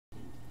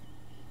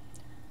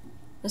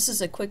This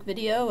is a quick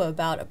video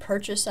about a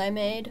purchase I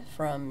made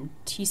from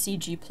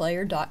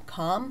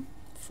tcgplayer.com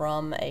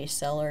from a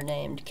seller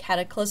named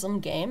Cataclysm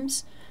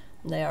Games.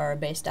 They are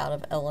based out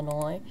of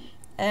Illinois.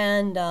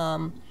 And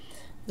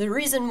the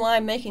reason why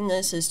I'm making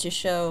this is to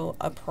show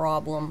a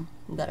problem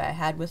that I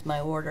had with my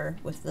order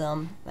with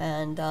them.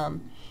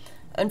 And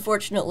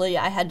unfortunately,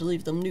 I had to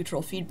leave them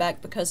neutral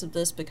feedback because of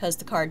this, because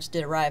the cards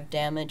did arrive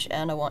damaged,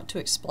 and I want to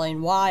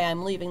explain why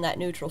I'm leaving that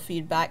neutral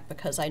feedback,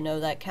 because I know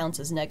that counts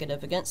as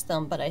negative against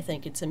them, but I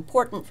think it's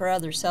important for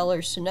other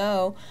sellers to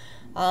know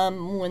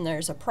when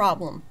there's a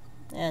problem.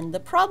 And the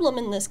problem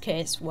in this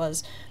case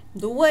was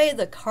the way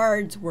the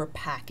cards were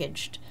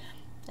packaged.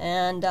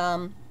 And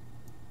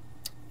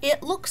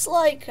it looks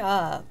like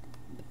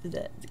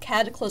the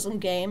Cataclysm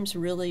Games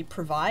really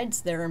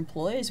provides their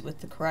employees with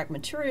the correct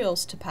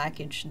materials to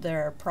package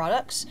their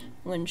products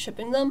when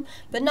shipping them,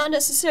 but not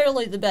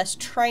necessarily the best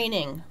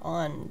training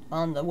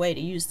on the way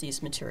to use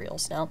these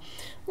materials. Now,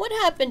 what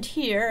happened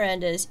here,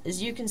 and as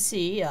you can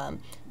see,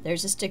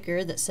 there's a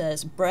sticker that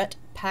says, "Brett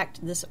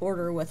packed this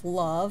order with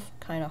love."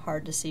 Kind of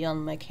hard to see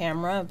on my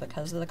camera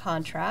because of the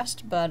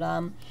contrast, but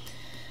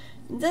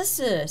this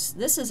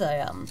is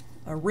a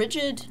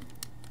rigid,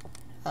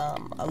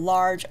 a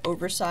large,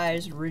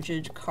 oversized,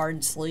 rigid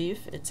card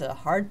sleeve. It's a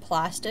hard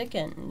plastic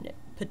and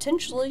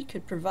potentially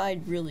could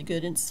provide really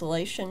good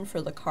insulation for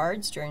the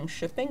cards during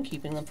shipping,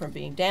 keeping them from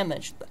being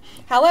damaged.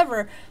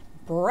 However,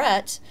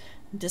 Brett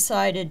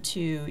decided to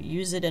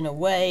use it in a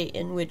way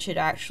in which it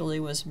actually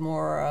was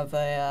more of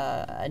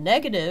a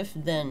negative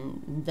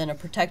than a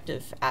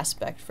protective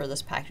aspect for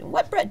this packaging.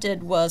 What Brett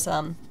did was,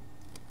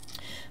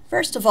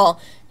 first of all,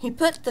 he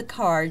put the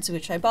cards,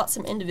 which I bought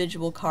some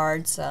individual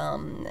cards,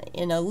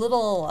 in a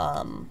little,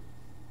 a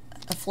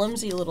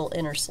flimsy little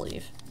inner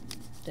sleeve.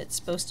 It's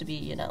supposed to be,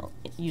 you know,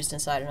 used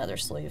inside another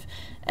sleeve.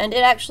 And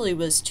it actually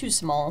was too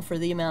small for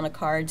the amount of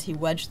cards. He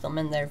wedged them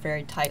in there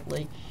very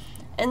tightly.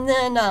 And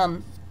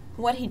then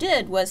what he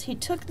did was he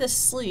took this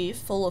sleeve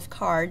full of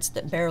cards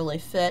that barely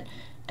fit,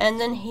 and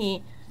then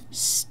he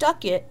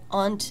stuck it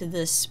onto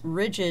this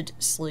rigid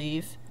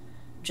sleeve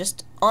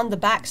just on the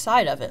back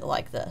side of it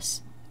like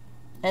this.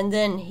 And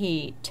then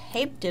he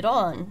taped it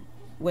on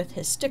with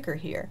his sticker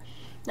here.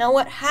 Now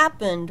what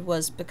happened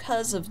was,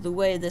 because of the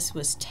way this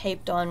was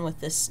taped on with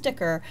this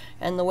sticker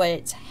and the way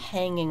it's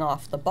hanging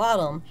off the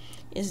bottom,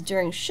 is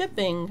during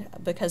shipping,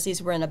 because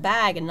these were in a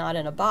bag and not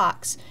in a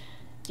box,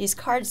 these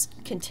cards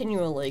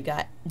continually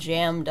got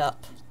jammed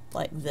up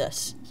like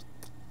this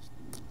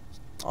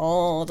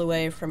all the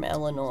way from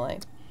Illinois.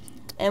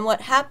 And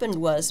what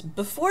happened was,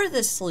 before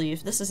this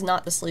sleeve, this is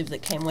not the sleeve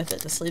that came with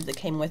it, the sleeve that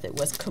came with it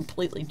was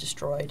completely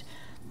destroyed.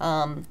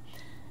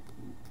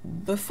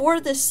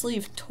 Before this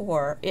sleeve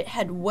tore, it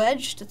had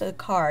wedged the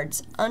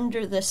cards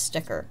under this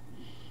sticker,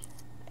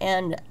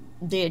 and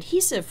the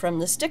adhesive from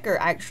the sticker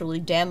actually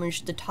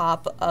damaged the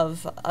top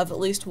of at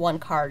least one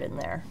card in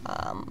there.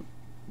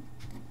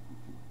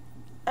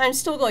 I'm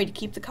still going to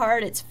keep the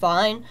card, it's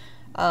fine,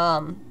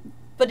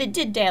 but it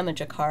did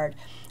damage a card.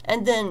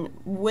 And then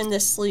when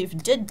this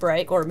sleeve did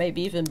break, or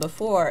maybe even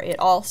before, it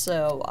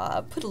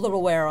also put a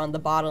little wear on the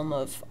bottom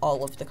of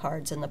all of the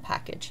cards in the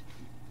package.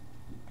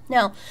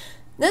 Now,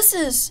 this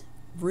is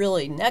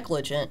really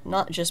negligent,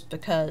 not just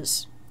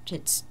because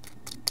it's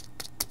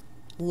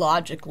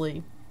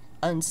logically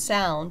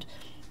unsound,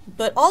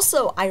 but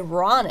also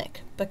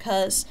ironic,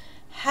 because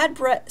had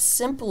Brett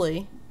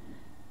simply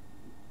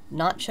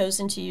not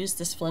chosen to use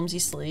this flimsy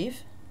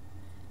sleeve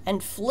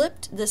and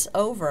flipped this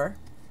over,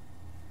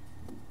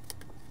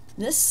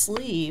 this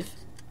sleeve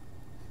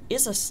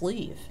is a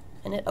sleeve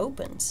and it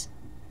opens,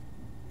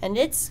 and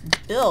it's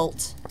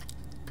built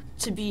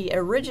to be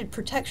a rigid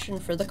protection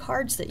for the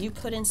cards that you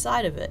put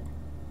inside of it.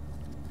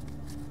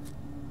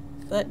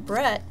 But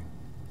Brett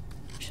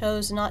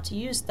chose not to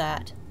use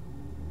that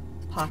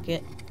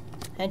pocket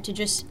and to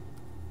just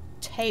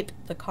tape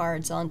the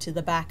cards onto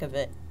the back of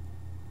it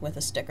with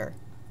a sticker.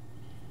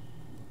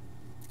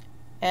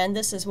 And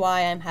this is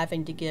why I'm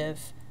having to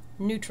give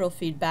neutral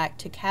feedback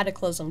to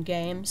Cataclysm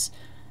Games,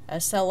 a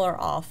seller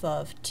off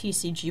of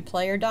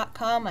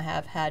tcgplayer.com. I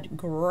have had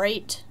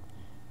great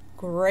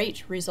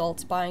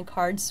results buying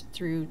cards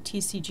through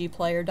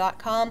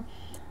tcgplayer.com.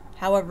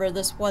 However,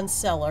 this one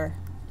seller,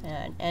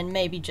 and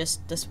maybe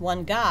just this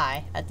one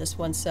guy at this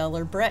one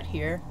seller, Brett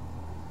here,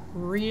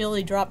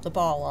 really dropped the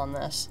ball on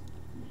this.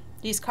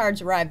 These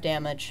cards arrived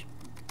damaged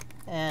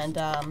and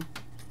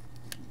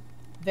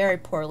very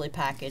poorly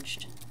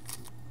packaged.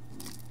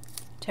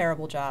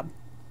 Terrible job.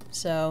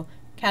 So,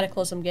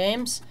 Cataclysm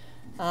Games,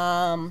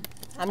 I'm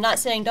not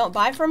saying don't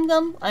buy from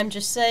them, I'm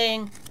just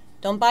saying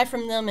don't buy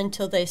from them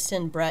until they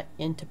send Brett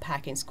into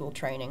packing school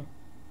training.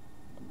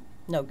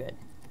 No good.